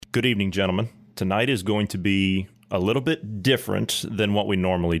Good evening, gentlemen. Tonight is going to be a little bit different than what we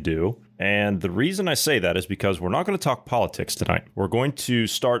normally do. And the reason I say that is because we're not going to talk politics tonight. We're going to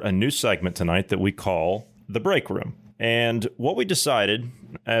start a new segment tonight that we call The Break Room. And what we decided,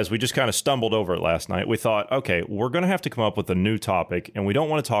 as we just kind of stumbled over it last night, we thought, okay, we're going to have to come up with a new topic, and we don't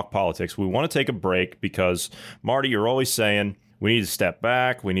want to talk politics. We want to take a break because, Marty, you're always saying we need to step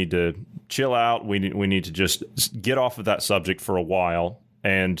back, we need to chill out, we need to just get off of that subject for a while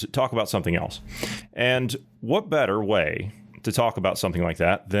and talk about something else. And what better way to talk about something like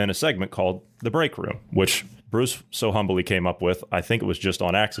that than a segment called The Break Room, which Bruce so humbly came up with. I think it was just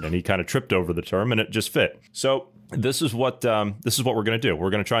on accident. He kind of tripped over the term and it just fit. So this is what we're going to do.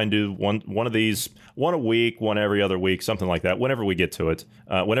 We're going to try and do one of these, one a week, one every other week, something like that, whenever we get to it,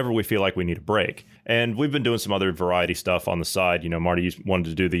 whenever we feel like we need a break. And we've been doing some other variety stuff on the side. You know, Marty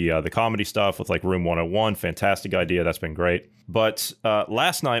wanted to do the comedy stuff with like Room 101. Fantastic idea. That's been great. But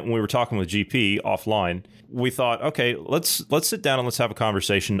last night when we were talking with GP offline, we thought, okay, let's sit down and let's have a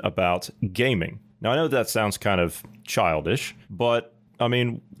conversation about gaming. Now, I know that sounds kind of childish, but I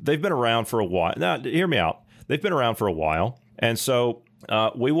mean, they've been around for a while. Now, hear me out. They've been around for a while, and so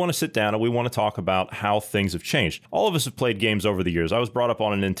we want to sit down and we want to talk about how things have changed. All of us have played games over the years. I was brought up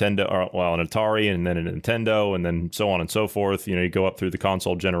on a Nintendo, an Atari, and then a Nintendo, and then so on and so forth. You know, you go up through the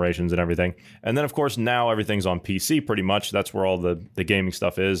console generations and everything. And then, of course, now everything's on PC pretty much. That's where all the gaming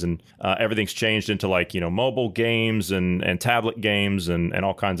stuff is, and everything's changed into like, you know, mobile games and tablet games and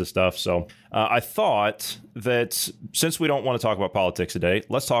all kinds of stuff. So I thought that since we don't want to talk about politics today,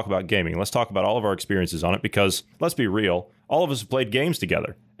 let's talk about gaming. Let's talk about all of our experiences on it because, let's be real, all of us have played games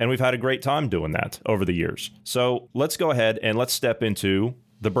together, and we've had a great time doing that over the years. So let's go ahead and let's step into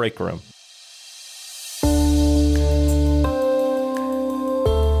The Break Room.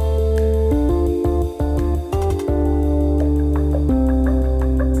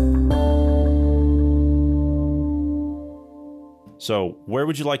 So where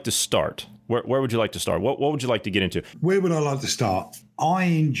would you like to start? Where would you like to start? What would you like to get into? Where would I like to start? I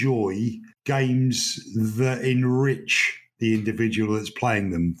enjoy games that enrich the individual that's playing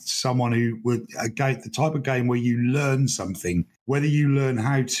them. Someone who would, the type of game where you learn something, whether you learn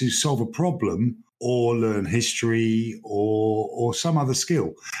how to solve a problem or learn history or some other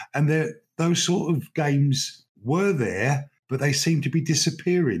skill. And those sort of games were there, but they seem to be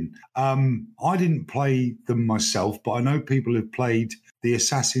disappearing. I didn't play them myself, but I know people who've played the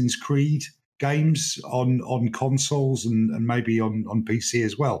Assassin's Creed games on consoles and maybe on PC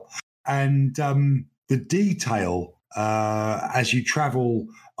as well. And the detail as you travel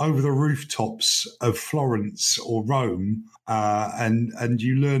over the rooftops of Florence or Rome, and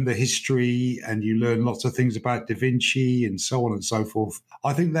you learn the history and you learn lots of things about Da Vinci and so on and so forth.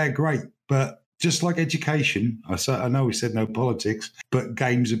 I think they're great, but just like education, I know we said no politics, but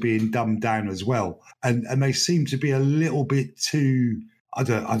games are being dumbed down as well. And they seem to be a little bit too, I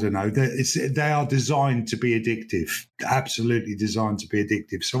don't know. They are designed to be addictive, absolutely designed to be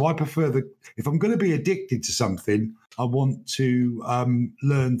addictive. So I prefer if I'm going to be addicted to something, I want to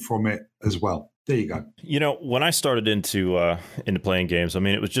learn from it as well. There you go. You know, when I started into playing games, I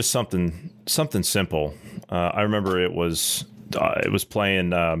mean, it was just something simple. I remember it was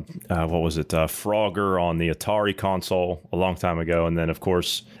playing, what was it, Frogger on the Atari console a long time ago. And then, of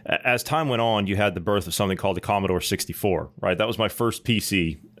course, as time went on, you had the birth of something called the Commodore 64, right? That was my first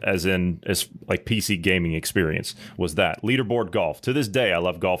PC, as like PC gaming experience, was that. Leaderboard golf. To this day, I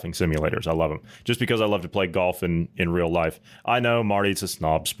love golfing simulators. I love them. Just because I love to play golf in real life. I know, Marty, it's a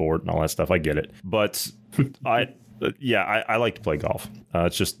snob sport and all that stuff. I get it. But I like to play golf.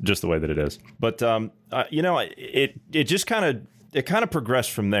 It's just the way that it is. But you know, it just kind of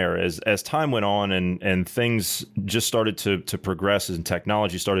progressed from there as time went on and things just started to progress and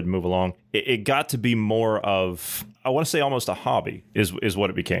technology started to move along. It got to be more of, I want to say almost a hobby is what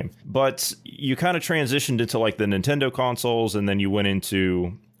it became. But you kind of transitioned into like the Nintendo consoles, and then you went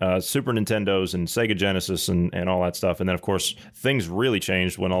into Super Nintendos and Sega Genesis and all that stuff. And then, of course, things really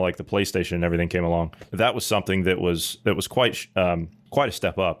changed when all like the PlayStation and everything came along. That was something that was quite a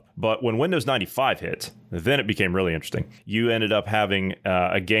step up. But when Windows 95 hit, then it became really interesting. You ended up having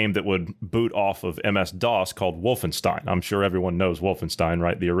a game that would boot off of MS-DOS called Wolfenstein. I'm sure everyone knows Wolfenstein,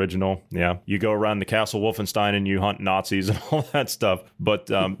 right? The original. Yeah. You go around the castle Wolfenstein and you hunt Nazis and all that stuff. But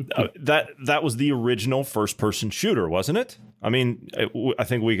that was the original first-person shooter, wasn't it? I mean, I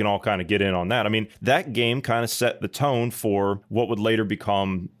think we can all kind of get in on that. I mean, that game kind of set the tone for what would later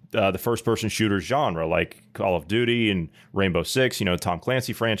become the first-person shooter genre, like Call of Duty and Rainbow Six, you know, Tom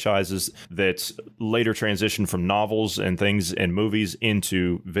Clancy franchises that later transitioned from novels and things and movies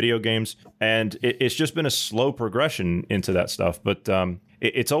into video games. And it's just been a slow progression into that stuff. But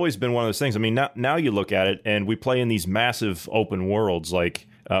it's always been one of those things. I mean, now you look at it, and we play in these massive open worlds. Like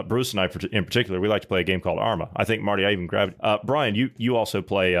Bruce and I, in particular, we like to play a game called Arma. I think Marty, I even grabbed Brian. You also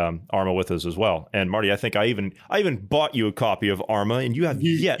play Arma with us as well. And Marty, I think I even bought you a copy of Arma, and you have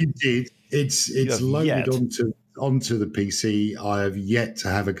yet. You did. It's loaded onto the PC. I have yet to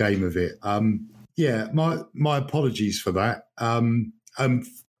have a game of it. Yeah, my apologies for that.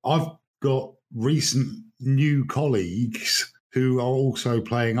 I've got recent new colleagues who are also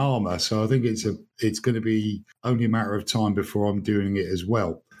playing Arma, so I think it's going to be only a matter of time before I'm doing it as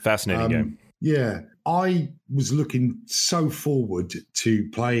well. Fascinating game. Yeah, I was looking so forward to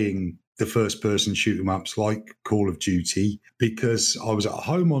playing the first-person shoot-'em-ups like Call of Duty because I was at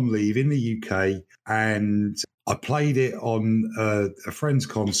home on leave in the UK and I played it on a friend's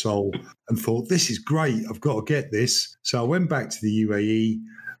console and thought, this is great, I've got to get this. So I went back to the UAE,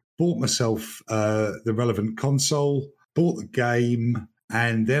 bought myself the relevant console, bought the game,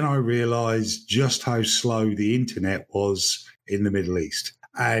 and then I realised just how slow the internet was in the Middle East.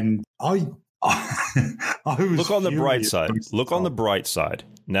 And I was Look on the bright side. Look on the bright side.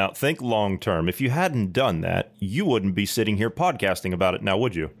 Now, think long term. If you hadn't done that, you wouldn't be sitting here podcasting about it now,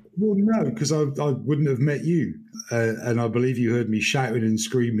 would you? Well, no, because I wouldn't have met you. And I believe you heard me shouting and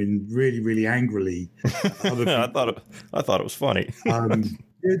screaming really, really angrily. I thought it was funny. I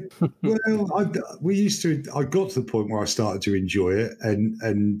got to the point where I started to enjoy it,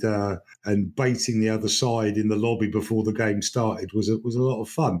 and baiting the other side in the lobby before the game started was a lot of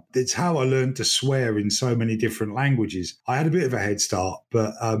fun. It's how I learned to swear in so many different languages. I had a bit of a head start,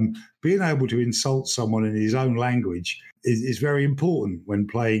 but being able to insult someone in his own language is very important when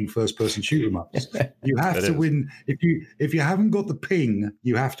playing first-person shoot-'em-ups. You have to win. If you haven't got the ping,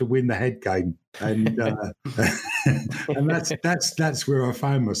 you have to win the head game, and and that's where I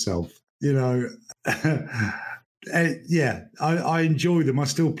found myself. You know, yeah, I enjoy them. I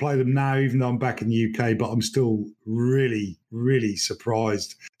still play them now, even though I'm back in the UK. But I'm still really, really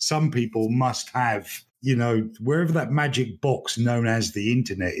surprised. Some people must have, you know, wherever that magic box known as the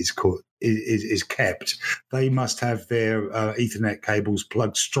internet is kept, they must have their Ethernet cables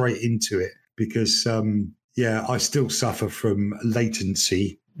plugged straight into it because, I still suffer from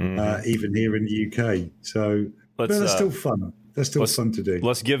latency, even here in the UK. So, but that's still fun. That's still fun to do.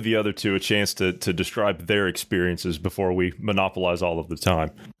 Let's give the other two a chance to describe their experiences before we monopolize all of the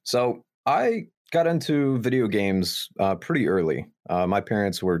time. So I got into video games pretty early. My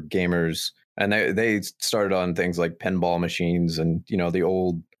parents were gamers, and they started on things like pinball machines and, you know, the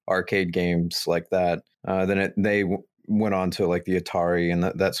old arcade games like that. They went on to like the Atari and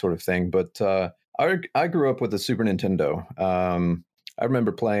that sort of thing. But I grew up with the Super Nintendo. I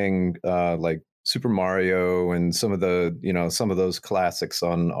remember playing like Super Mario and some of those classics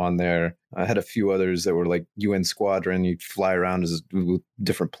on there. I had a few others that were like UN Squadron. You'd fly around with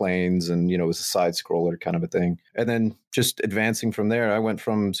different planes, and, you know, it was a side scroller kind of a thing. And then just advancing from there, I went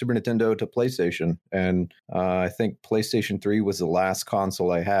from Super Nintendo to PlayStation, and I think PlayStation 3 was the last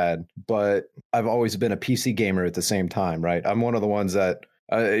console I had. But I've always been a PC gamer at the same time, right? I'm one of the ones that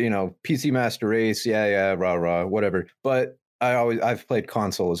PC Master Race, rah rah, whatever. But I've played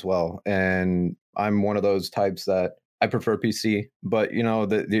console as well, and I'm one of those types that I prefer PC. But, you know,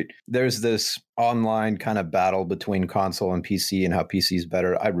 there's this online kind of battle between console and PC and how PC is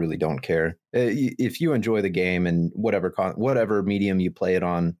better. I really don't care. If you enjoy the game and whatever medium you play it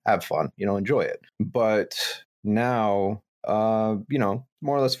on, have fun. You know, enjoy it. But now,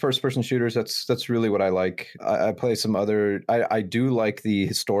 more or less first-person shooters. That's really what I like. I play some other. I do like the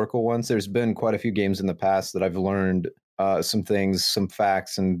historical ones. There's been quite a few games in the past that I've learned some things, some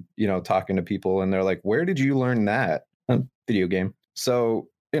facts, and, you know, talking to people, and they're like, "Where did you learn that?" Video game. So,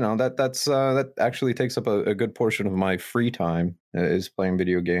 you know, that actually takes up a good portion of my free time is playing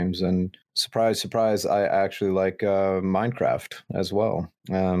video games. And surprise, surprise, I actually like Minecraft as well.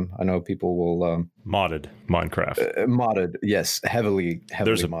 I know people will modded Minecraft. Modded, yes, heavily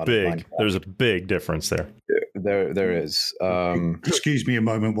modded. There's a big difference there. There is. Excuse me a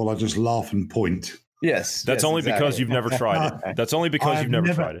moment while I just laugh and point. Yes, that's only exactly. Because you've never tried it. That's only because you've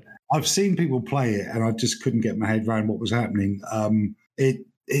never tried it. I've seen people play it, and I just couldn't get my head around what was happening.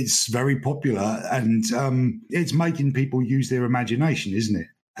 It's very popular, and it's making people use their imagination, isn't it?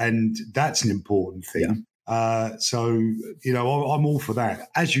 And that's an important thing. Yeah. So, you know, I'm all for that.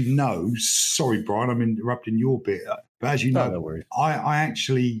 As you know, sorry, Brian, I'm interrupting your bit, but as you know, I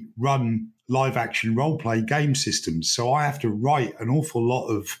actually run live action role play game systems, so I have to write an awful lot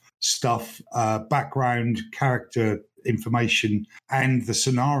of stuff, background, character information, and the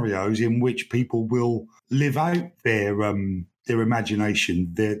scenarios in which people will live out their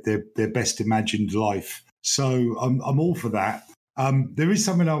imagination, their best imagined life. So I'm all for that. There is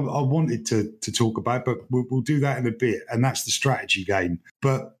something I wanted to talk about, but we'll do that in a bit, and that's the strategy game.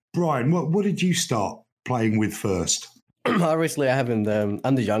 But Brian, what did you start playing with first? Obviously, I haven't.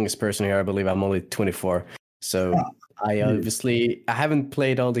 I'm the youngest person here. I believe I'm only 24. So I haven't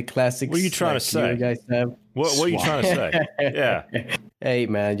played all the classics. What are you trying to say? You guys have. What are you trying to say? Yeah. Hey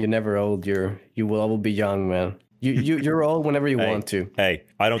man, you're never old. You will always be young, man. You're old whenever you want to. Hey,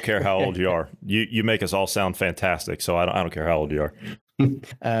 I don't care how old you are. You make us all sound fantastic. So I don't care how old you are.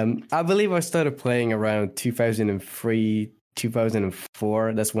 I believe I started playing around 2003,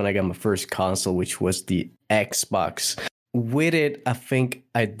 2004. That's when I got my first console, which was the Xbox. With it, I think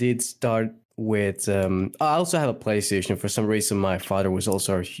I did start with. I also have a PlayStation. For some reason, my father was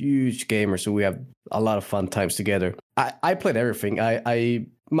also a huge gamer, so we have a lot of fun times together. I played everything.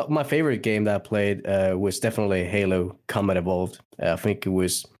 My favorite game that I played was definitely Halo Combat Evolved. I think it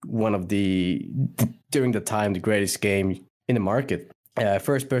was one of during the time, the greatest game in the market.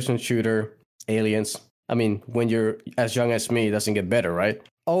 First-person shooter, aliens. I mean, when you're as young as me, it doesn't get better, right?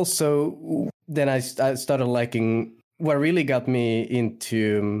 Also, then I started liking. What really got me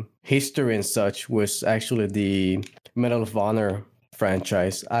into history and such was actually the Medal of Honor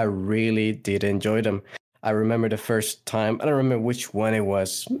franchise. I really did enjoy them. I remember the first time, I don't remember which one it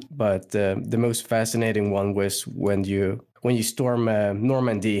was, but the most fascinating one was when you storm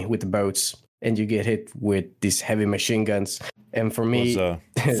Normandy with the boats and you get hit with these heavy machine guns. And for me... It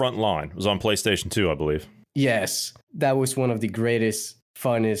was Front Line. It was on PlayStation 2, I believe. Yes, that was one of the greatest,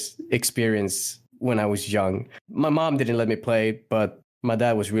 funnest experience when I was young. My mom didn't let me play, but my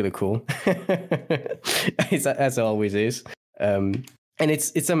dad was really cool. As it always is. And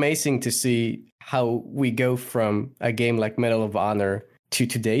it's amazing to see how we go from a game like Medal of Honor to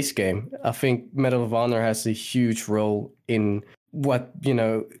today's game. I think Medal of Honor has a huge role in what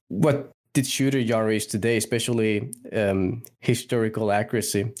the shooter genre is today, especially historical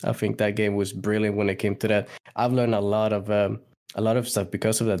accuracy. I think that game was brilliant when it came to that. I've learned a lot of stuff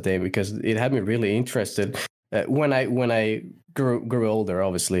because of that game, because it had me really interested. When I grew older,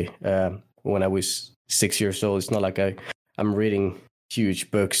 obviously, when I was 6 years old, it's not like I'm reading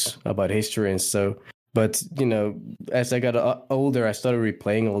huge books about history and so. But as I got older, I started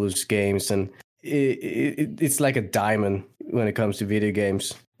replaying all those games, and it's like a diamond when it comes to video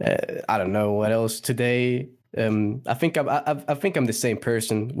games. I don't know what else today. I think I'm the same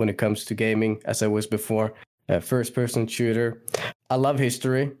person when it comes to gaming as I was before. First-person shooter. I love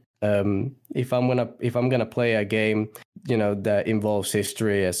history. If I'm gonna play a game, that involves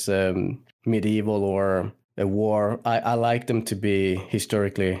history as medieval or a war, I like them to be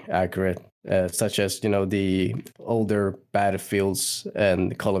historically accurate, such as the older Battlefields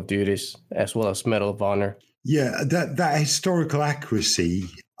and Call of Duties, as well as Medal of Honor. Yeah, that historical accuracy,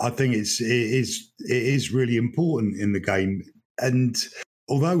 I think it is really important in the game. And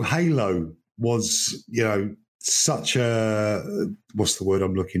although Halo was, such a, what's the word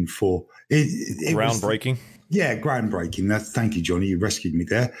I'm looking for? It groundbreaking. Groundbreaking. Thank you, Johnny. You rescued me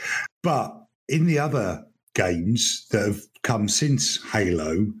there. But in the other games that have come since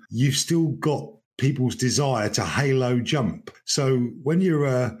Halo, you've still got people's desire to Halo jump. So when you're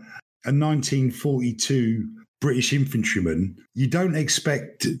a 1942 British infantryman, you don't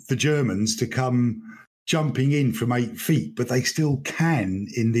expect the Germans to come jumping in from 8 feet, but they still can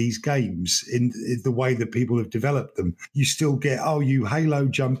in these games in the way that people have developed them. You still get, you Halo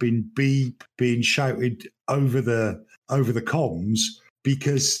jumping beep being shouted over the comms,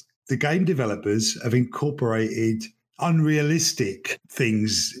 because the game developers have incorporated unrealistic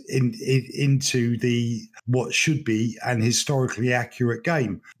things into the what should be an historically accurate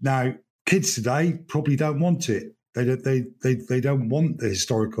game. Now, kids today probably don't want it. They don't want the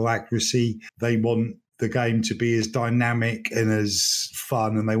historical accuracy. They want the game to be as dynamic and as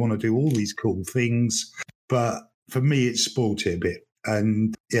fun, and they want to do all these cool things. But for me, it's spoiled it a bit.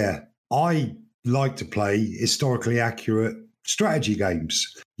 And yeah, I like to play historically accurate strategy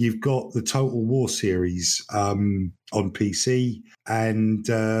games. You've got the Total War series on PC, and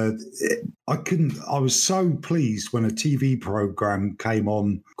I was so pleased when a TV program came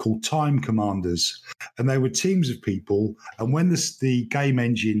on called Time Commanders, and they were teams of people. And when the game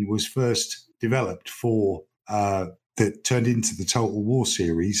engine was first developed for that turned into the Total War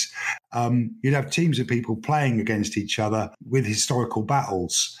series, you'd have teams of people playing against each other with historical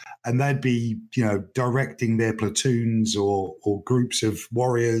battles, and they'd be, directing their platoons or groups of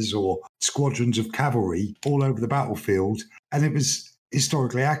warriors or squadrons of cavalry all over the battlefield, and it was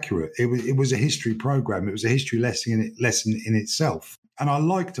historically accurate. It was a history program. It was a history lesson in itself, and I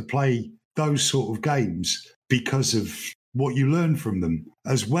like to play those sort of games because of what you learn from them,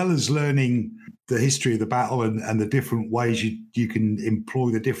 as well as learning the history of the battle and the different ways you can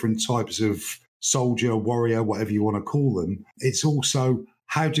employ the different types of soldier, warrior, whatever you want to call them. It's also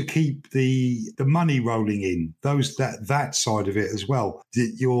how to keep the money rolling in, that side of it as well.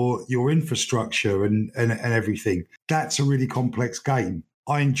 Your infrastructure and everything. That's a really complex game.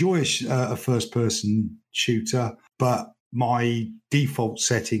 I enjoy a first-person shooter, but my default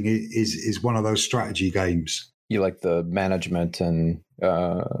setting is one of those strategy games. You like the management and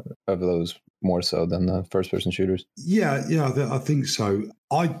of those more so than the first-person shooters? Yeah, I think so.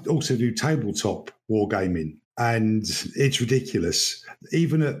 I also do tabletop wargaming, and it's ridiculous.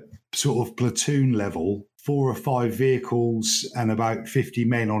 Even at sort of platoon level, 4 or 5 vehicles and about 50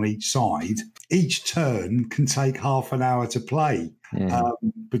 men on each side, each turn can take half an hour to play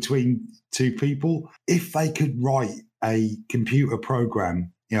between two people. If they could write a computer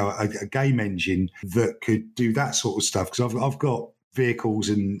program, a game engine that could do that sort of stuff, because I've got vehicles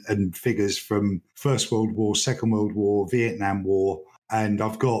and figures from First World War, Second World War, Vietnam War, and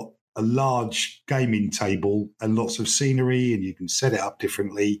I've got a large gaming table and lots of scenery, and you can set it up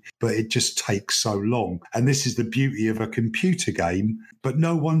differently, but it just takes so long. And this is the beauty of a computer game, but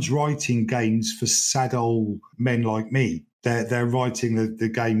no one's writing games for sad old men like me. They're writing the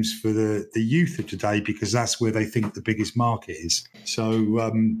games for the youth of today, because that's where they think the biggest market is. So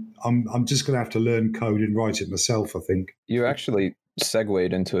I'm just going to have to learn code and write it myself, I think. You actually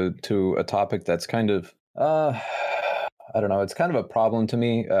segued into a topic that's kind of, I don't know, it's kind of a problem to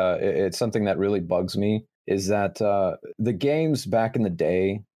me. It's something that really bugs me, is that the games back in the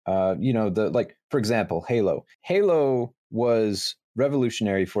day, for example, Halo. Halo was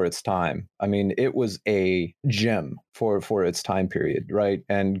revolutionary for its time. I mean, it was a gem for its time period, right?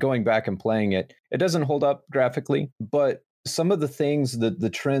 And going back and playing it, it doesn't hold up graphically, but some of the things, the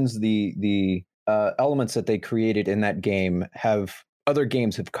trends, the elements that they created in that game other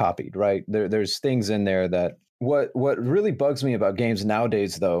games have copied, right? There's things in there that what really bugs me about games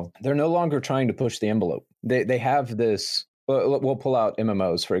nowadays, though, they're no longer trying to push the envelope. They have this. We'll pull out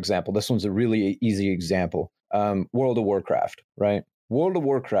MMOs, for example. This one's a really easy example. World of Warcraft, right? World of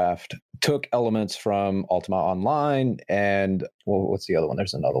Warcraft took elements from Ultima Online and, what's the other one?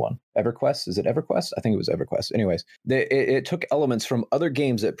 There's another one. EverQuest? Is it EverQuest? I think it was EverQuest. Anyways, it took elements from other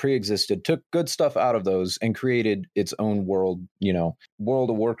games that pre-existed, took good stuff out of those, and created its own world. World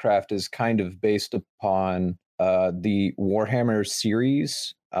of Warcraft is kind of based upon the Warhammer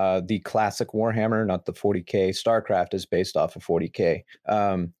series, the classic Warhammer, not the 40K. StarCraft is based off of 40K.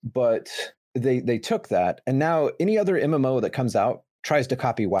 But they took that, and now any other MMO that comes out tries to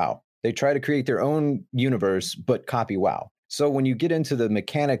copy WoW. They try to create their own universe, but copy WoW. So when you get into the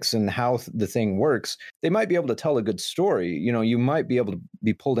mechanics and how the thing works, they might be able to tell a good story. You might be able to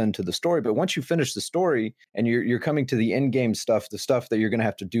be pulled into the story, but once you finish the story and you're coming to the end game stuff, the stuff that you're going to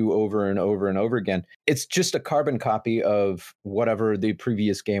have to do over and over and over again, it's just a carbon copy of whatever the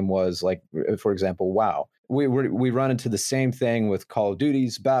previous game was. Like, for example, WoW. We run into the same thing with Call of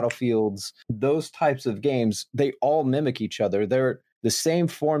Duties, Battlefields, those types of games. They all mimic each other. They're the same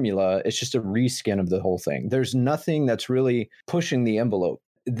formula. It's just a reskin of the whole thing. There's nothing that's really pushing the envelope.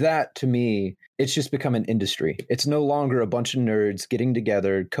 That, to me, it's just become an industry. It's no longer a bunch of nerds getting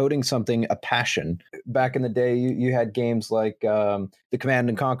together, coding something, a passion. Back in the day, you had games like the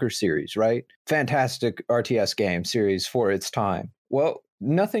Command & Conquer series, right? Fantastic RTS game series for its time. Well,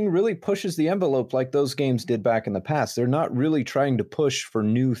 nothing really pushes the envelope like those games did back in the past. They're not really trying to push for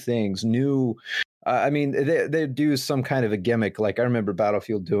new things, they do some kind of a gimmick. Like I remember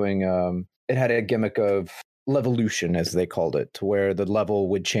Battlefield doing, it had a gimmick of levolution, as they called it, to where the level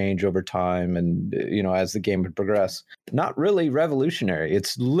would change over time and, as the game would progress. Not really revolutionary.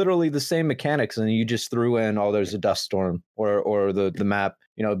 It's literally the same mechanics, and you just threw in, there's a dust storm or the map,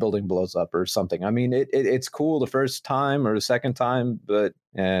 the building blows up or something. I mean, it's cool the first time or the second time, but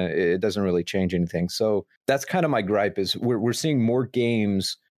it doesn't really change anything. So that's kind of my gripe, is we're seeing more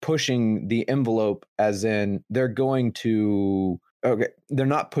games pushing the envelope, as in they're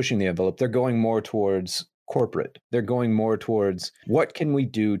not pushing the envelope. They're going more towards corporate. They're going more towards, what can we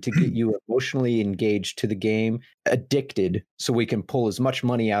do to get you emotionally engaged to the game, addicted, so we can pull as much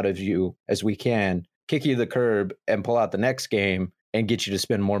money out of you as we can, kick you to the curb and pull out the next game and get you to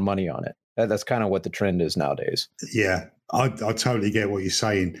spend more money on it. That's kind of what the trend is nowadays. Yeah, I totally get what you're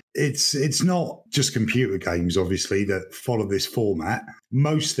saying. It's not just computer games, obviously, that follow this format.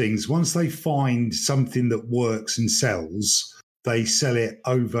 Most things, once they find something that works and sells, they sell it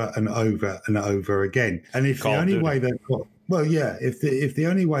over and over and over again. And if the only way they've got, Well, yeah. If the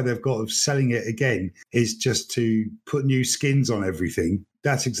only way they've got of selling it again is just to put new skins on everything,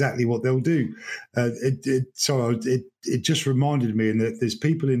 that's exactly what they'll do. It just reminded me, and that there's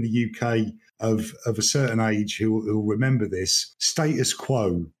people in the UK of a certain age who remember this. Status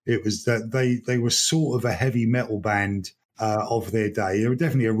Quo. It was that they were sort of a heavy metal band of their day. They were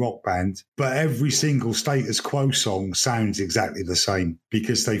definitely a rock band, but every single Status Quo song sounds exactly the same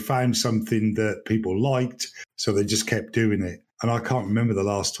because they found something that people liked, so they just kept doing it. And I can't remember the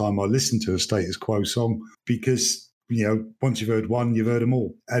last time I listened to a Status Quo song because, once you've heard one, you've heard them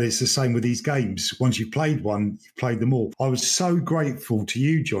all. And it's the same with these games. Once you've played one, you've played them all. I was so grateful to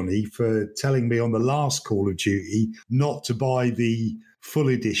you, Johnny, for telling me on the last Call of Duty not to buy the full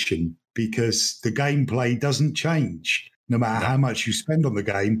edition because the gameplay doesn't change. No matter how much you spend on the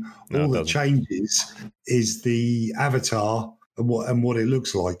game, all that changes is the avatar and what it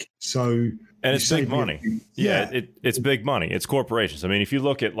looks like. So, and it's big money. It's big money. It's corporations. I mean, if you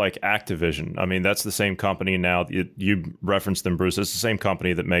look at like Activision, I mean, that's the same company now. You referenced them, Bruce. It's the same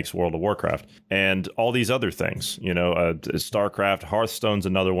company that makes World of Warcraft and all these other things. StarCraft, Hearthstone's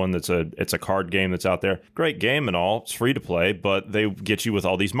another one it's a card game that's out there. Great game and all. It's free to play, but they get you with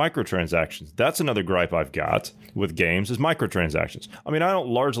all these microtransactions. That's another gripe I've got with games is microtransactions. I mean, I don't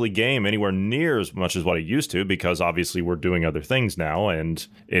largely game anywhere near as much as what I used to because obviously we're doing other things now and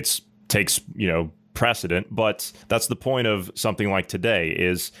takes precedent, but that's the point of something like today.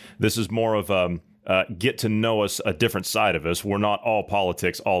 Is this is more of get to know us, a different side of us. We're not all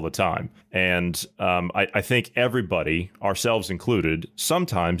politics all the time, and I think everybody, ourselves included,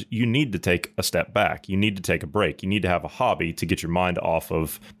 sometimes you need to take a step back. You need to take a break. You need to have a hobby to get your mind off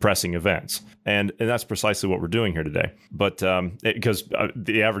of pressing events, and that's precisely what we're doing here today. But because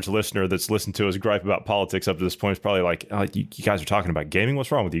the average listener that's listened to us gripe about politics up to this point is probably like, you guys are talking about gaming.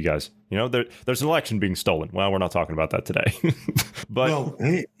 What's wrong with you guys? There's an election being stolen. Well, we're not talking about that today. But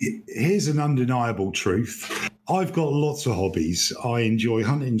here's an undeniable truth. I've got lots of hobbies. I enjoy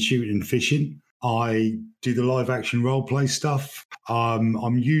hunting, shooting, fishing. I do the live action role play stuff.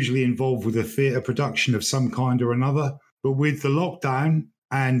 I'm usually involved with a theatre production of some kind or another. But with the lockdown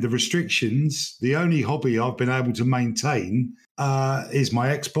and the restrictions, the only hobby I've been able to maintain is my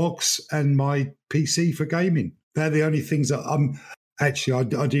Xbox and my PC for gaming. They're the only things that I'm...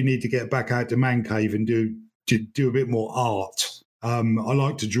 Actually, I do need to get back out to Man Cave and do a bit more art. I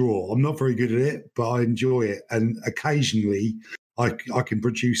like to draw. I'm not very good at it, but I enjoy it. And occasionally I can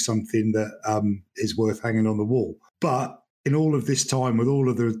produce something that is worth hanging on the wall. But in all of this time, with all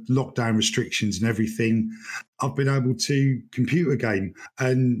of the lockdown restrictions and everything, I've been able to computer game.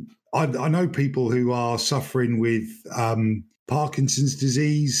 And I know people who are suffering with Parkinson's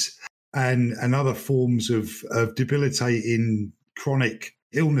disease and other forms of debilitating chronic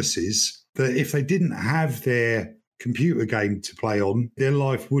illnesses, that if they didn't have their computer game to play on, their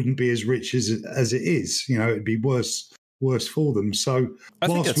life wouldn't be as rich as it is. It'd be worse for them. So I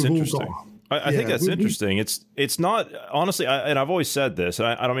think that's interesting. I think that's interesting. It's not, honestly, and I've always said this, and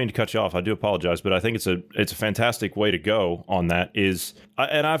I don't mean to cut you off. I do apologize, but I think it's a fantastic way to go on that is,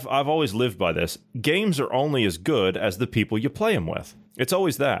 and I've always lived by this. Games are only as good as the people you play them with. It's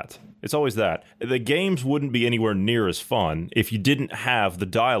always that. It's always that. The games wouldn't be anywhere near as fun if you didn't have the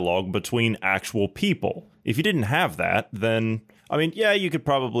dialogue between actual people. If you didn't have that, then, I mean, yeah, you could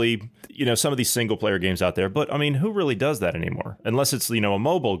probably, some of these single player games out there, but I mean, who really does that anymore? Unless it's, a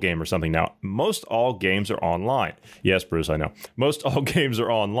mobile game or something now. Most all games are online. Yes, Bruce, I know. Most all games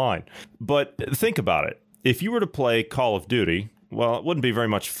are online. But think about it. If you were to play Call of Duty, well, it wouldn't be very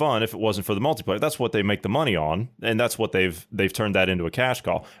much fun if it wasn't for the multiplayer. That's what they make the money on, and that's what they've turned that into a cash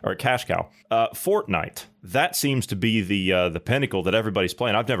cow. Fortnite, that seems to be the pinnacle that everybody's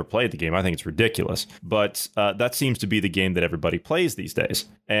playing. I've never played the game. I think it's ridiculous, but that seems to be the game that everybody plays these days,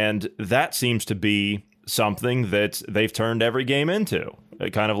 and that seems to be something that they've turned every game into.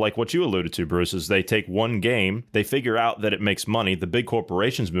 Kind of like what you alluded to, Bruce, is they take one game, they figure out that it makes money, the big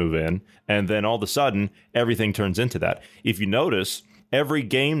corporations move in, and then all of a sudden, everything turns into that. If you notice, every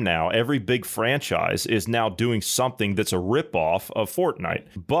game now, every big franchise is now doing something that's a ripoff of Fortnite.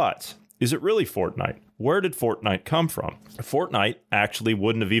 But is it really Fortnite? Where did Fortnite come from? Fortnite actually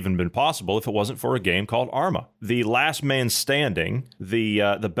wouldn't have even been possible if it wasn't for a game called Arma. The Last Man Standing,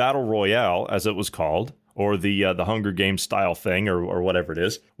 the Battle Royale, as it was called, or the Hunger Games style thing, or whatever it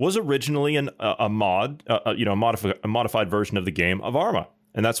is, was originally a modified version of the game of Arma,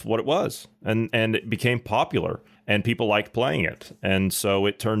 and that's what it was, and it became popular, and people liked playing it, and so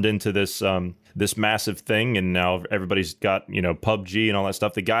it turned into this massive thing, and now everybody's got PUBG and all that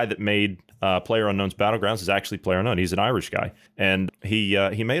stuff. The guy that made PlayerUnknown's Battlegrounds is actually PlayerUnknown. He's an Irish guy, and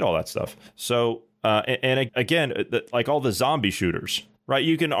he made all that stuff. So Again, like all the zombie shooters, right?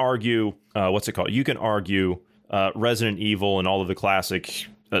 You can argue, what's it called? You can argue Resident Evil and all of the classic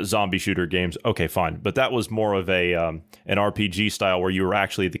zombie shooter games. Okay, fine. But that was more of an RPG style where you were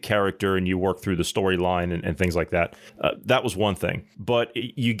actually the character and you work through the storyline and things like that. That was one thing. But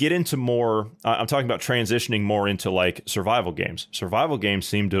you get into more, I'm talking about transitioning more into like survival games. Survival games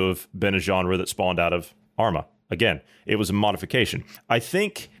seem to have been a genre that spawned out of Arma. Again, it was a modification. I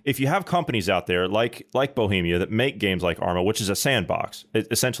think if you have companies out there like Bohemia that make games like Arma, which is a sandbox,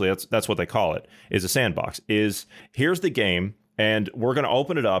 essentially that's what they call it, is a sandbox, is here's the game, and we're going to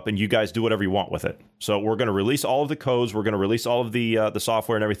open it up and you guys do whatever you want with it. So we're going to release all of the codes, we're going to release all of the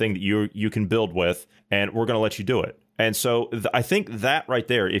software and everything that you can build with, and we're going to let you do it. And so I think that right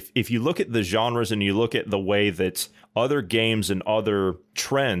there, if you look at the genres and you look at the way that other games and other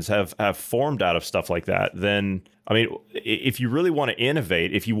trends have formed out of stuff like that, then, I mean, if you really want to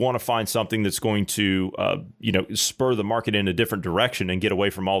innovate, if you want to find something that's going to, spur the market in a different direction and get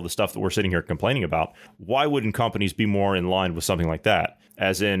away from all the stuff that we're sitting here complaining about, why wouldn't companies be more in line with something like that?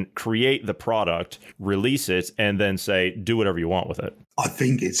 As in, create the product, release it, and then say, do whatever you want with it. I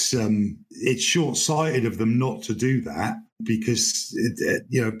think it's short-sighted of them not to do that, because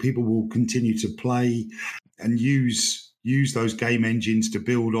people will continue to play and use those game engines to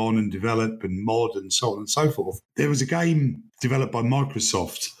build on and develop and mod and so on and so forth. There was a game developed by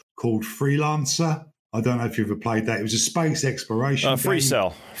Microsoft called Freelancer. I don't know if you've ever played that. It was a space exploration Free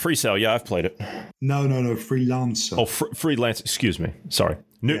game. Free Cell. Yeah, I've played it. No, Freelancer. Oh, Freelance. Excuse me. Sorry.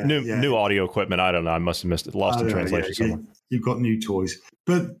 New audio equipment. I don't know. I must have missed it. Lost in translation somewhere. You've got new toys.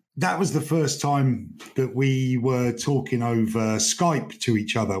 But that was the first time that we were talking over Skype to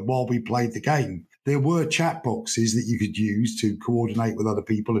each other while we played the game. There were chat boxes that you could use to coordinate with other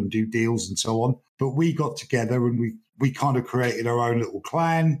people and do deals and so on. But we got together and we kind of created our own little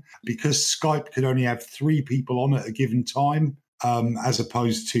clan, because Skype could only have 3 people on at a given time, as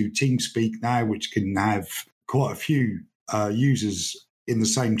opposed to TeamSpeak now, which can have quite a few users in the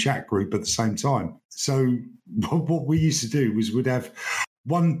same chat group at the same time. So what we used to do was we'd have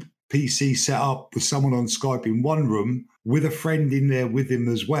one PC set up with someone on Skype in one room with a friend in there with him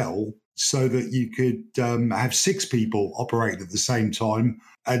as well, so that you could have 6 people operating at the same time.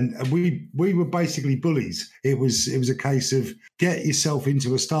 And we were basically bullies. It was a case of get yourself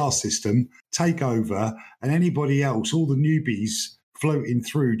into a star system, take over, and anybody else, all the newbies floating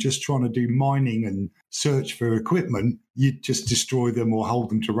through just trying to do mining and search for equipment, you'd just destroy them or hold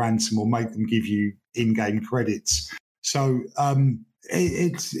them to ransom or make them give you in-game credits. So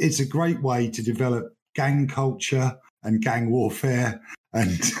it's a great way to develop gang culture and gang warfare.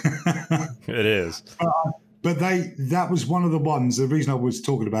 And it is. But that was one of the ones, the reason I was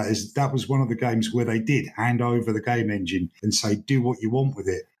talking about is that was one of the games where they did hand over the game engine and say, do what you want with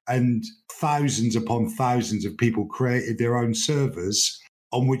it. And thousands upon thousands of people created their own servers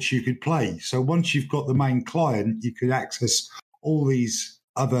on which you could play. So once you've got the main client, you could access all these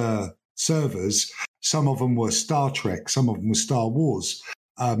other servers. Some of them were Star Trek, some of them were Star Wars,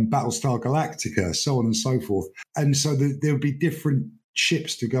 Battlestar Galactica, so on and so forth. And so there would be different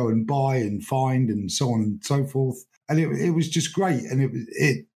ships to go and buy and find and so on and so forth. And it was just great.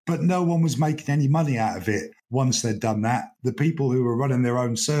 And but no one was making any money out of it once they'd done that. The people who were running their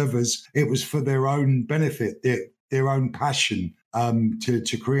own servers, it was for their own benefit, their own passion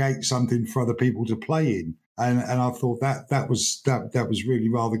to create something for other people to play in. And I thought that was really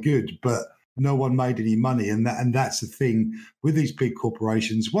rather good. But no one made any money. And that's the thing with these big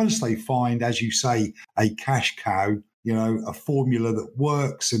corporations. Once they find, as you say, a cash cow, a formula that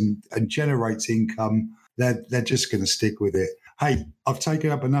works and generates income, they're just going to stick with it. Hey, I've taken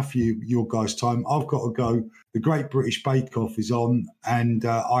up enough of your guys' time. I've got to go. The Great British Bake Off is on, and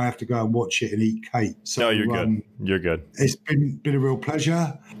I have to go and watch it and eat cake. So, no, you're good. You're good. It's been a real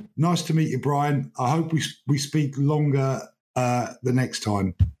pleasure. Nice to meet you, Brian. I hope we speak longer the next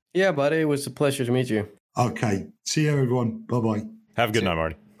time. Yeah, buddy. It was a pleasure to meet you. Okay. See you, everyone. Bye-bye. Have a good night,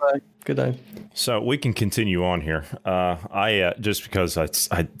 Marty. Bye. Good night. So we can continue on here. I just because I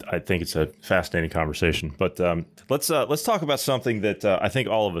think it's a fascinating conversation. But let's talk about something that I think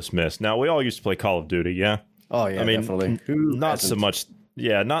all of us missed. Now, we all used to play Call of Duty, yeah. Oh yeah, definitely. Not so much.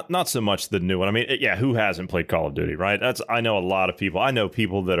 Yeah, not so much the new one. I mean, who hasn't played Call of Duty, right? I know a lot of people. I know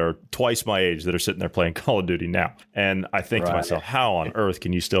people that are twice my age that are sitting there playing Call of Duty now, and I think to myself, how on earth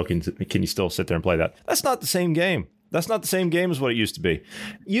can you still sit there and play that? That's not the same game. That's not the same game as what it used to be.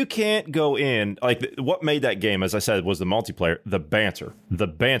 You can't go in, like, what made that game, as I said, was the multiplayer, the banter. The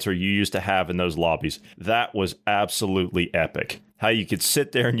banter you used to have in those lobbies. That was absolutely epic. How you could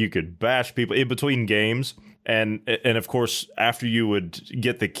sit there and you could bash people in between games. and of course, after you would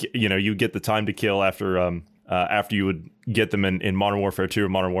get you get the time to kill after you would get them in Modern Warfare 2 or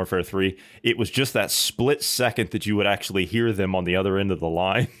Modern Warfare 3, it was just that split second that you would actually hear them on the other end of the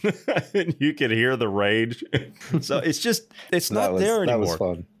line. And you could hear the rage. So it's not there anymore. That was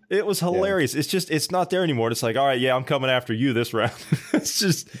fun. It was hilarious. Yeah. It's not there anymore. It's like, all right, yeah, I'm coming after you this round. It's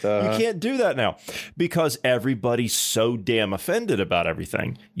just, you can't do that now because everybody's so damn offended about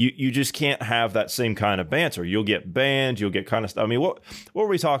everything. You just can't have that same kind of banter. You'll get banned. You'll get kind of stuff. I mean, what were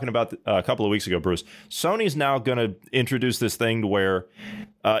we talking about a couple of weeks ago, Bruce? Sony's now going to introduce this thing to where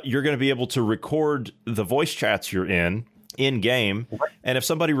you're going to be able to record the voice chats you're in game, and if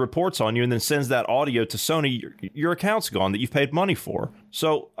somebody reports on you and then sends that audio to Sony, your account's gone that you've paid money for.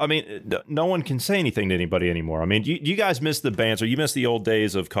 So, I mean, no one can say anything to anybody anymore. I mean, do you guys miss the banter? You miss the old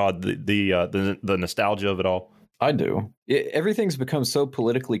days of COD, the nostalgia of it all? I do. Everything's become so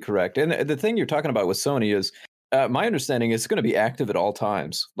politically correct. And the thing you're talking about with Sony is, my understanding is it's going to be active at all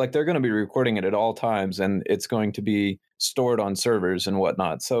times. Like, they're going to be recording it at all times, and it's going to be stored on servers and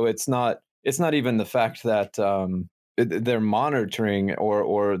whatnot. So it's not even the fact that they're monitoring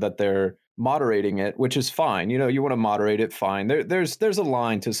or that they're moderating it, which is fine. You want to moderate it, fine. There's a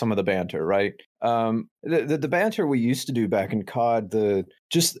line to some of the banter, right? The banter we used to do back in COD,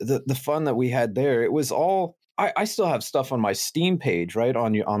 the fun that we had there, it was all. I still have stuff on my Steam page, right,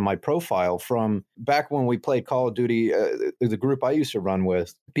 on my profile from back when we played Call of Duty. The group I used to run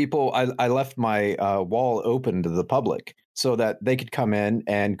with, people, I left my wall open to the public so that they could come in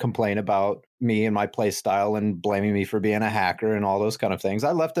and complain about me and my play style and blaming me for being a hacker and all those kind of things.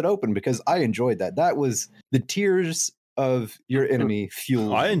 I left it open because I enjoyed that. That was the tears of your enemy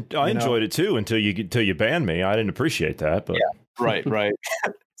fuel. I enjoyed it too until you banned me. I didn't appreciate that, but yeah, right.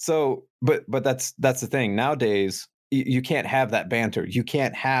 So, but that's the thing. Nowadays, you can't have that banter. You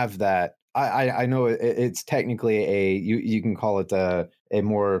can't have that. I know it's technically you can call it a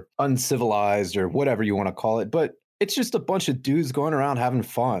more uncivilized or whatever you want to call it, but it's just a bunch of dudes going around having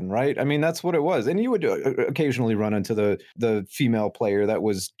fun, right? I mean, that's what it was. And you would occasionally run into the female player that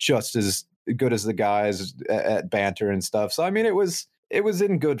was just as good as the guys at banter and stuff. So I mean, it was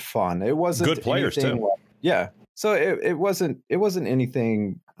in good fun. It wasn't good players too. Yeah. So it wasn't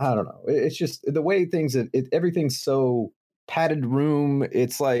anything. I don't know. It's just the way things. Everything's so padded room.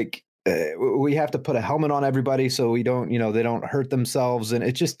 It's like we have to put a helmet on everybody so we don't. They don't hurt themselves. And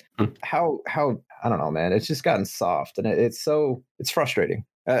it's just how I don't know, man. It's just gotten soft, and it's frustrating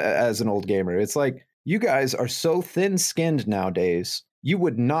as an old gamer. It's like you guys are so thin-skinned nowadays. You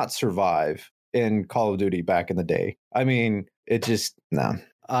would not survive in Call of Duty back in the day. I mean, it just no.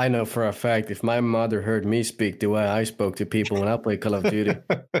 I know for a fact if my mother heard me speak the way I spoke to people when I played Call of Duty,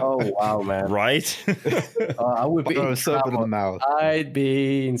 oh wow, man, right? I would be in trouble. I'd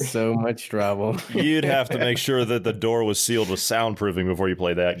be in so much trouble. You'd have to make sure that the door was sealed with soundproofing before you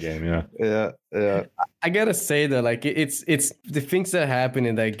play that game. Yeah. I gotta say that, like, it's the things that happen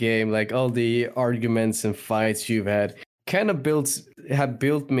in that game, like all the arguments and fights you've had, kind of have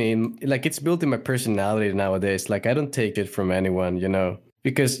built me. Like, it's built in my personality nowadays. Like, I don't take it from anyone,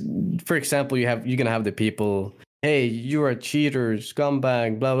 Because, for example, you're gonna have the people, hey, you're a cheater,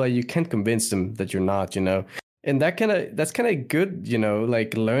 scumbag, blah blah. You can't convince them that you're not, And that's kind of good,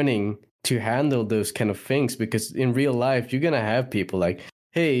 like learning to handle those kind of things, because in real life you're gonna have people like,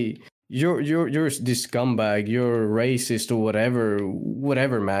 hey, you're this scumbag, you're racist or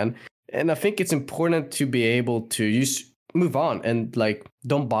whatever, man. And I think it's important to be able to just move on and like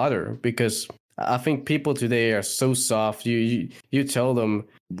don't bother, because I think people today are so soft. You tell them,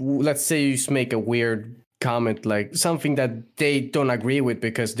 let's say you make a weird comment, like something that they don't agree with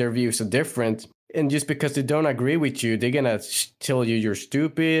because their views are different. And just because they don't agree with you, they're going to tell you you're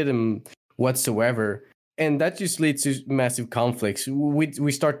stupid and whatsoever. And that just leads to massive conflicts.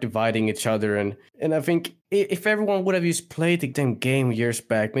 We start dividing each other. And I think if everyone would have just played the damn game years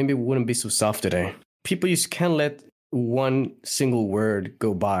back, maybe we wouldn't be so soft today. People just can't let one single word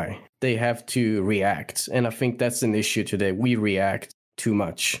go by. They have to react, and I think that's an issue today. We react too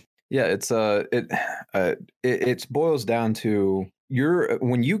much. Yeah, it boils down to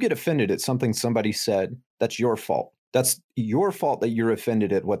when you get offended at something somebody said, that's your fault. That's your fault that you're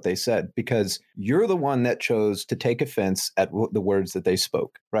offended at what they said, because you're the one that chose to take offense at the words that they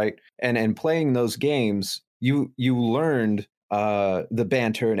spoke, right? And playing those games, you learned the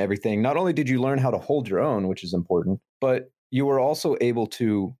banter and everything. Not only did you learn how to hold your own, which is important, but you were also able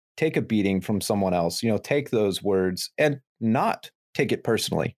to take a beating from someone else, take those words and not take it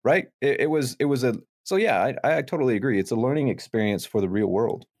personally, right? So yeah, I totally agree. It's a learning experience for the real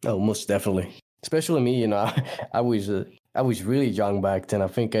world. Oh, most definitely. especially me, I was really young back then. I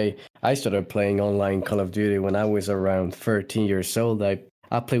think I started playing online Call of Duty when I was around 13 years old. I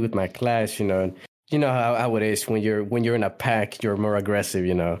played with my class, and you know how it is when you're in a pack, you're more aggressive,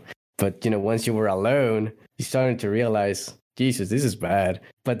 But once you were alone, you started to realize, Jesus, this is bad.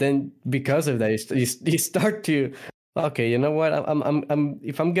 But then because of that, you start to, okay, you know what? I'm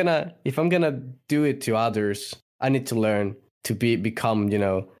if I'm gonna do it to others, I need to learn to become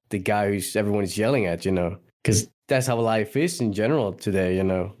the guy who's everyone is yelling at, because that's how life is in general today.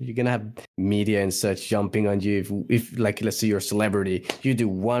 You're gonna have media and such jumping on you if like, let's say you're a celebrity, you do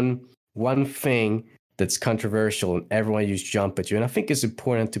one thing that's controversial and everyone just jump at you. And I think it's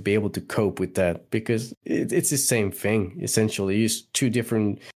important to be able to cope with that, because it's the same thing essentially. It's two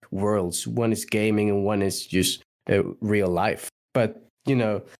different worlds. One is gaming and one is just real life. But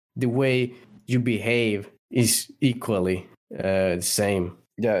the way you behave is equally the same.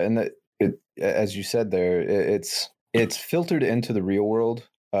 Yeah, and as you said there, it's filtered into the real world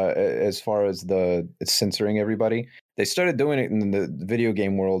as far as it's censoring everybody. They started doing it in the video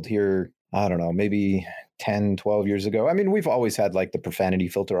game world here, I don't know, maybe 10, 12 years ago. I mean, we've always had like the profanity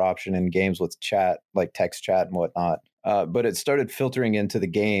filter option in games with chat, like text chat and whatnot. But it started filtering into the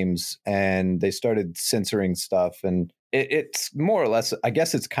games and they started censoring stuff. And it's more or less, I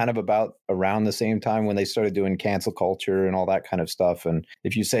guess it's kind of about around the same time when they started doing cancel culture and all that kind of stuff. And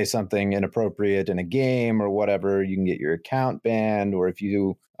if you say something inappropriate in a game or whatever, you can get your account banned. Or if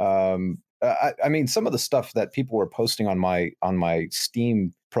you, I mean, some of the stuff that people were posting on my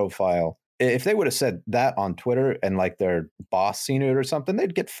Steam profile, if they would have said that on Twitter and like their boss seen it or something,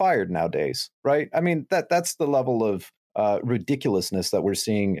 they'd get fired nowadays, right? I mean, that's the level of ridiculousness that we're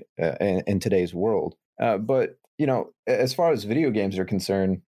seeing in today's world. But as far as video games are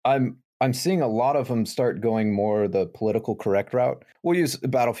concerned, I'm seeing a lot of them start going more the political correct route. We'll use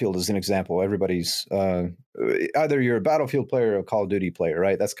Battlefield as an example. Everybody's either you're a Battlefield player or a Call of Duty player,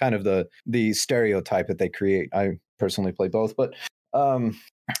 right? That's kind of the stereotype that they create. I personally play both, but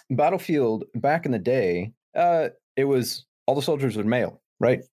Battlefield back in the day, it was all the soldiers were male,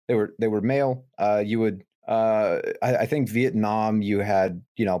 right? They were male. You would. I think Vietnam, you had,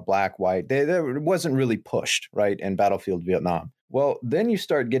 black, white. They wasn't really pushed, right, in Battlefield Vietnam. Well, then you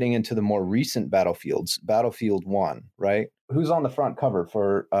start getting into the more recent Battlefields, Battlefield 1, right? Who's on the front cover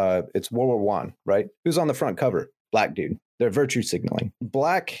for, it's World War One, right? Who's on the front cover? Black dude. They're virtue signaling.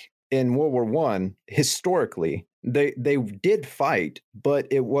 Black in World War One, historically, they did fight, but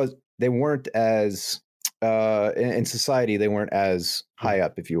they weren't as... in society, they weren't as high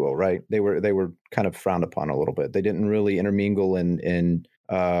up, if you will, right? They were kind of frowned upon a little bit. They didn't really intermingle in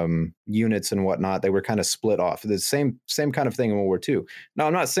units and whatnot. They were kind of split off. The same kind of thing in World War II. Now,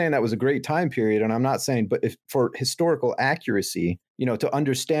 I'm not saying that was a great time period, and I'm not saying, but if for historical accuracy, to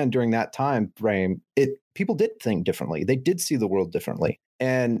understand during that time frame, people did think differently. They did see the world differently.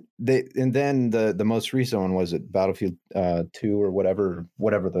 And then the most recent one was it Battlefield 2 or whatever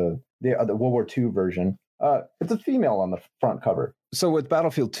the World War II version. It's a female on the front cover. So with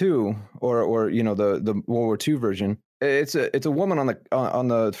Battlefield 2 or the World War II version, it's a woman on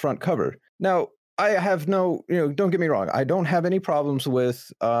the front cover. Now, I have no, don't get me wrong, I don't have any problems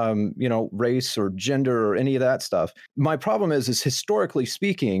with race or gender or any of that stuff. My problem is historically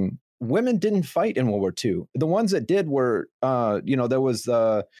speaking, women didn't fight in World War II. The ones that did were, there was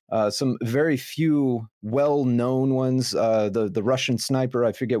some very few well-known ones. The Russian sniper,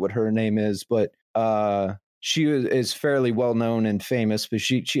 I forget what her name is, but she is fairly well-known and famous. But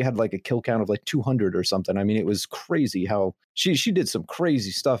she had like a kill count of like 200 or something. I mean, it was crazy how she did some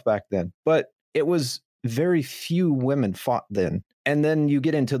crazy stuff back then. But it was very few women fought then. And then you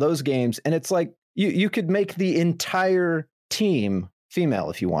get into those games, and it's like you could make the entire team female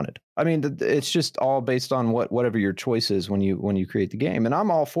if you wanted. I mean, it's just all based on whatever your choice is when you create the game. And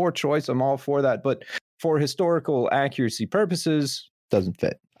I'm all for choice. I'm all for that. But for historical accuracy purposes, doesn't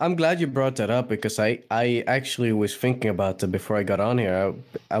fit. I'm glad you brought that up, because I actually was thinking about that before I got on here.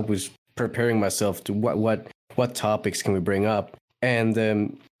 I was preparing myself to what topics can we bring up.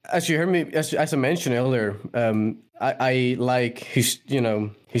 And as you heard me, as I mentioned earlier, I like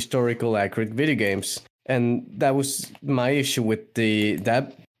historical accurate video games. And that was my issue with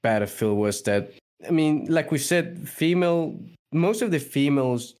that Battlefield, was that, I mean, like we said, most of the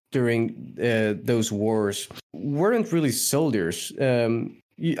females during those wars weren't really soldiers.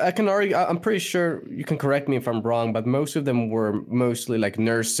 I can argue, I'm pretty sure you can correct me if I'm wrong, but most of them were mostly like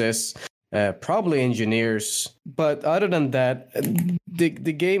nurses probably engineers. But other than that, the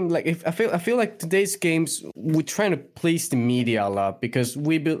game, like, if I feel like today's games, we're trying to please the media a lot because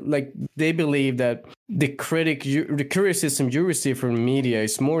they believe that the criticism you receive from media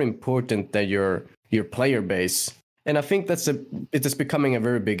is more important than your player base. And I think it is becoming a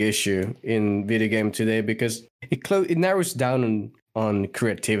very big issue in video game today because it narrows down on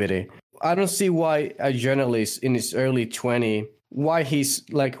creativity. I don't see why a journalist in his early 20s, why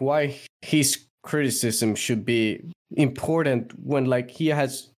his criticism should be important when like he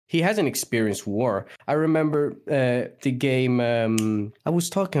hasn't experienced war. I remember the game. I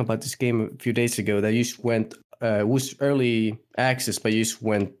was talking about this game a few days ago that just went. Was early access, but you just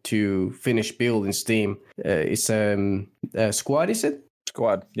went to finish build in Steam. It's Squad, is it?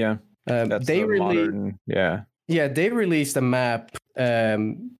 Squad, yeah. That's they modern, yeah. Yeah, they released a map,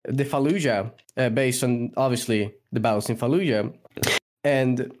 the Fallujah, based on obviously the battles in Fallujah,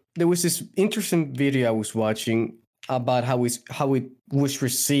 and there was this interesting video I was watching about how it was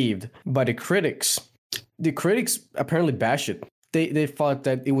received by the critics. The critics apparently bashed it. They thought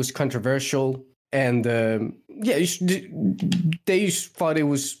that it was controversial. And they just thought it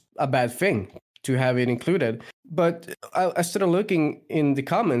was a bad thing to have it included. But I started looking in the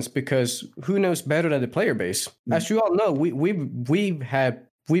comments because who knows better than the player base? As you all know, we've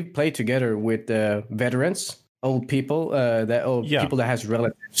played together with veterans, old people, people that has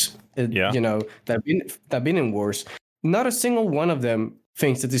relatives, that been in wars. Not a single one of them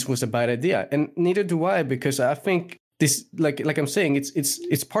thinks that this was a bad idea, and neither do I, because I think. This, like I'm saying,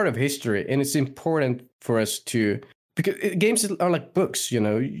 it's part of history, and it's important for us to, because games are like books.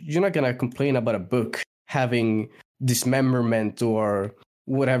 You're not gonna complain about a book having dismemberment or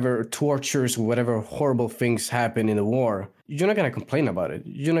whatever tortures, whatever horrible things happen in the war. You're not gonna complain about it.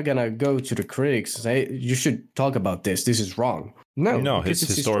 You're not gonna go to the critics and say you should talk about this. This is wrong. No, it's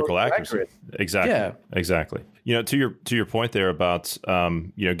historical accuracy. Accurate. Exactly. Yeah. Exactly. To your point there about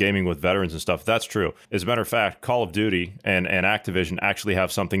gaming with veterans and stuff, that's true. As a matter of fact, Call of Duty and Activision actually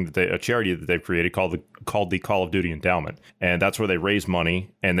have something a charity that they've created called the Call of Duty Endowment, and that's where they raise money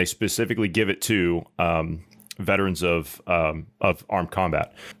and they specifically give it to veterans of armed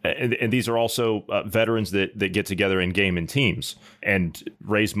combat, and these are also veterans that get together in game in teams and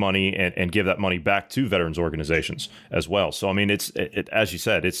raise money and give that money back to veterans organizations as well. So I mean, it's as you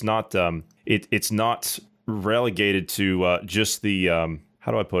said, it's not it's not relegated to just the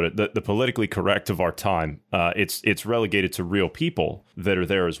how do I put it, the politically correct of our time. It's relegated to real people that are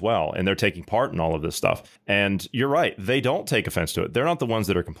there as well, and they're taking part in all of this stuff. And you're right, they don't take offense to it. They're not the ones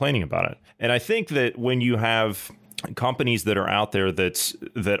that are complaining about it. And I think that when you have companies that are out there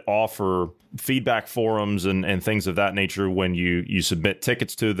that offer feedback forums and things of that nature, when you submit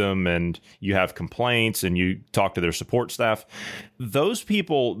tickets to them and you have complaints and you talk to their support staff, those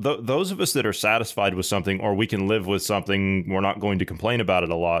people, those of us that are satisfied with something, or we can live with something, we're not going to complain about it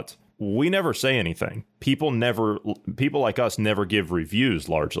a lot, we never say anything. People like us never give reviews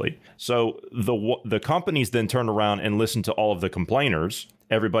largely. So the companies then turn around and listen to all of the complainers,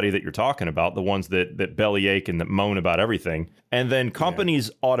 everybody that you're talking about, the ones that bellyache and that moan about everything. And then companies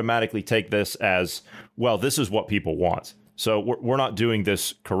automatically take this as, well, this is what people want. So we're not doing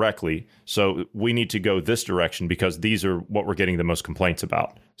this correctly. So we need to go this direction because these are what we're getting the most complaints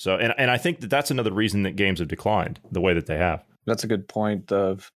about. So, and I think that's another reason that games have declined the way that they have. That's a good point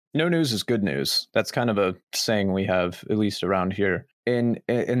of, no news is good news. That's kind of a saying we have, at least around here. And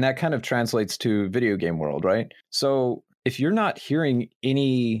that kind of translates to video game world, right? So if you're not hearing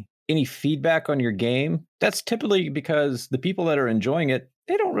any feedback on your game, that's typically because the people that are enjoying it,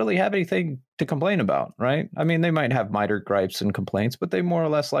 they don't really have anything to complain about, right? I mean, they might have minor gripes and complaints, but they more or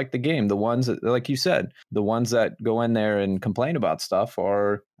less like the game. The ones that, like you said, the ones that go in there and complain about stuff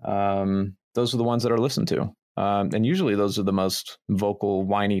are, those are the ones that are listened to. And usually those are the most vocal,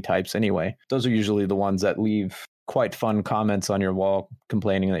 whiny types anyway. Those are usually the ones that leave quite fun comments on your wall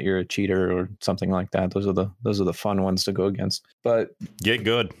complaining that you're a cheater or something like that. Those are the fun ones to go against. But get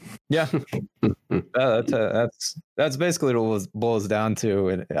good. Yeah. That's basically what it boils down to.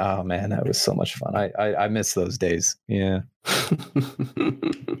 And oh man, that was so much fun. I miss those days. Yeah.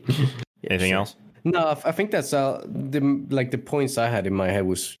 Anything else? No, I think that's the points I had in my head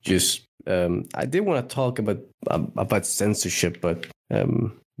was just I did want to talk about censorship, but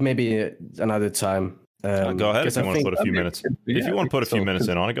maybe another time. Go ahead if you want to put a few minutes. If you want to put a few minutes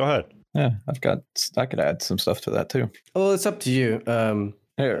in on it, go ahead. Yeah, I could add some stuff to that too. Well, it's up to you.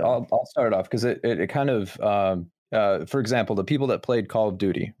 Here, I'll start off because it kind of, for example, the people that played Call of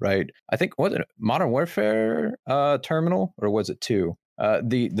Duty, right? I think, was it Modern Warfare Terminal, or was it 2?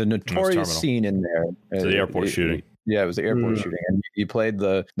 The notorious scene in there. The airport shooting. Yeah, it was the airport shooting, and you played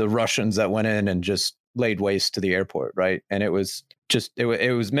the Russians that went in and just laid waste to the airport, right? And it was just it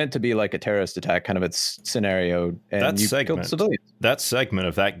was meant to be like a terrorist attack kind of its scenario, and you killed civilians. That segment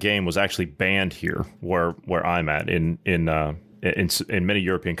of that game was actually banned here, where I'm at in many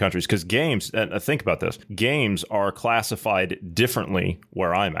European countries, because games, think about this, games are classified differently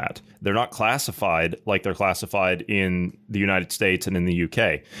where I'm at. They're not classified like they're classified in the United States and in the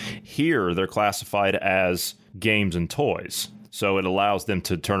UK. Here, they're classified as games and toys. So it allows them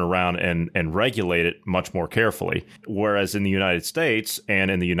to turn around and regulate it much more carefully. Whereas in the United States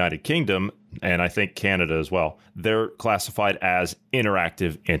and in the United Kingdom, and I think Canada as well, they're classified as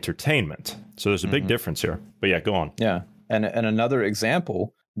interactive entertainment. So there's a big difference here. But yeah, go on. Yeah. And another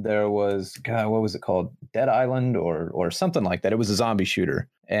example, there was, God, what was it called? Dead Island or something like that. It was a zombie shooter.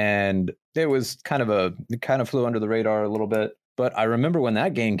 And it was it kind of flew under the radar a little bit. But I remember when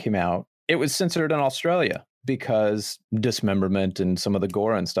that game came out, it was censored in Australia because dismemberment and some of the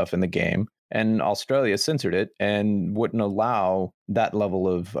gore and stuff in the game. And Australia censored it and wouldn't allow that level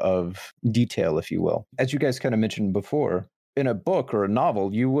of detail, if you will. As you guys kind of mentioned before, in a book or a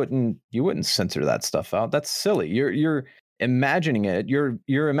novel, you wouldn't censor that stuff out. That's silly. You're imagining it.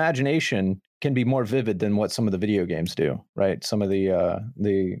 Your imagination can be more vivid than what some of the video games do, right? Some of the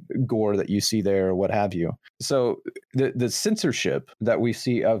gore that you see there, or what have you. So the censorship that we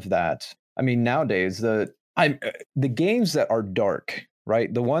see of that. I mean, nowadays the games that are dark,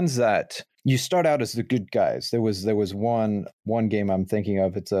 right? The ones that you start out as the good guys. There was one game I'm thinking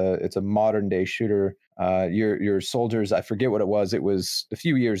of. It's a modern day shooter. Your soldiers, I forget what it was. It was a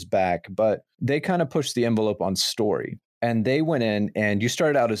few years back, but they kind of pushed the envelope on story. And they went in, and you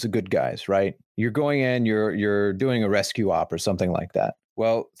started out as the good guys, right? You're going in, you're doing a rescue op or something like that.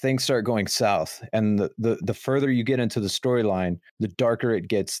 Well, things start going south, and the further you get into the storyline, the darker it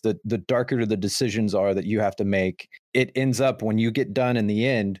gets, the darker the decisions are that you have to make. It ends up, when you get done in the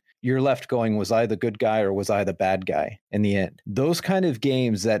end, you're left going, was I the good guy or was I the bad guy in the end? Those kind of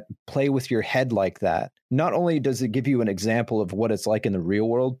games that play with your head like that, not only does it give you an example of what it's like in the real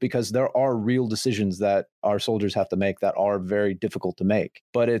world, because there are real decisions that our soldiers have to make that are very difficult to make,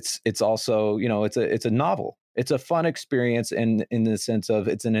 but it's also, it's a novel. It's a fun experience in the sense of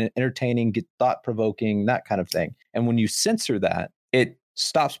it's an entertaining, thought-provoking, that kind of thing. And when you censor that, it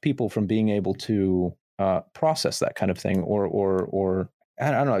stops people from being able to process that kind of thing, or I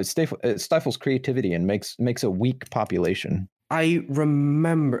don't know, it stifles creativity and makes a weak population. I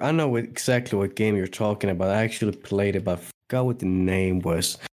know exactly what game you're talking about. I actually played it, but I forgot what the name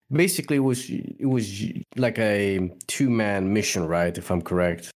was. Basically, it was like a 2-man mission, right? If I'm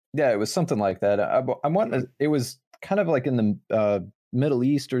correct. Yeah, it was something like that. It was kind of like in the Middle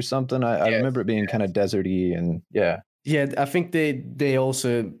East or something. I remember it being kind of deserty, and yeah. Yeah, I think they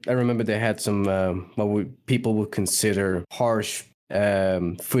also, I remember they had some people would consider harsh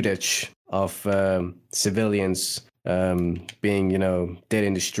footage of civilians being, dead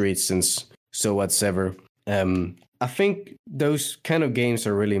in the streets and so whatsoever. I think those kind of games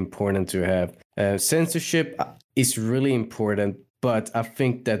are really important to have. Censorship is really important, but I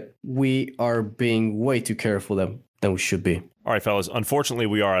think that we are being way too careful than we should be. All right, fellas. Unfortunately,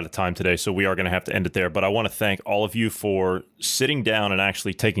 we are out of time today, so we are going to have to end it there. But I want to thank all of you for sitting down and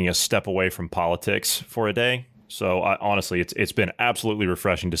actually taking a step away from politics for a day. So honestly, it's been absolutely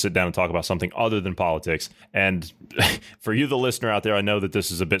refreshing to sit down and talk about something other than politics. And for you, the listener out there, I know that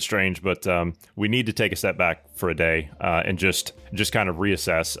this is a bit strange, but we need to take a step back for a day and just kind of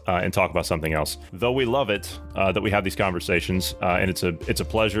reassess and talk about something else. Though we love it that we have these conversations, and it's a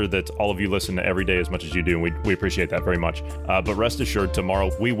pleasure that all of you listen to every day as much as you do, and we appreciate that very much. But rest assured,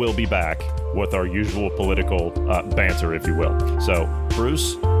 tomorrow we will be back with our usual political banter, if you will. So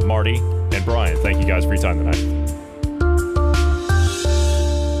Bruce, Marty, and Brian, thank you guys for your time tonight.